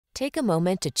Take a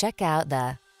moment to check out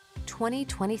the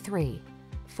 2023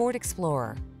 Ford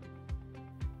Explorer.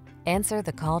 Answer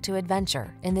the call to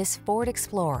adventure in this Ford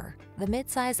Explorer, the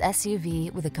midsize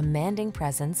SUV with a commanding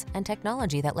presence and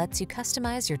technology that lets you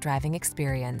customize your driving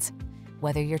experience.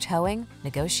 Whether you're towing,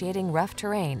 negotiating rough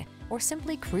terrain, or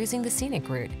simply cruising the scenic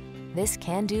route, this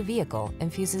can-do vehicle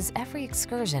infuses every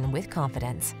excursion with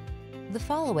confidence. The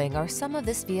following are some of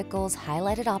this vehicle's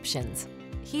highlighted options: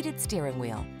 heated steering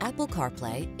wheel, Apple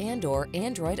CarPlay and/or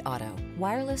Android Auto,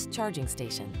 wireless charging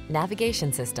station,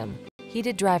 navigation system,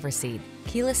 heated driver's seat,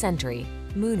 keyless entry,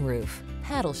 moonroof,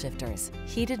 paddle shifters,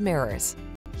 heated mirrors,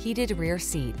 heated rear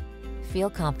seat.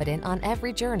 Feel confident on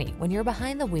every journey when you're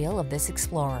behind the wheel of this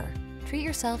Explorer. Treat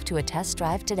yourself to a test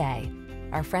drive today.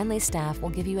 Our friendly staff will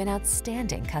give you an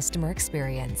outstanding customer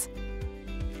experience.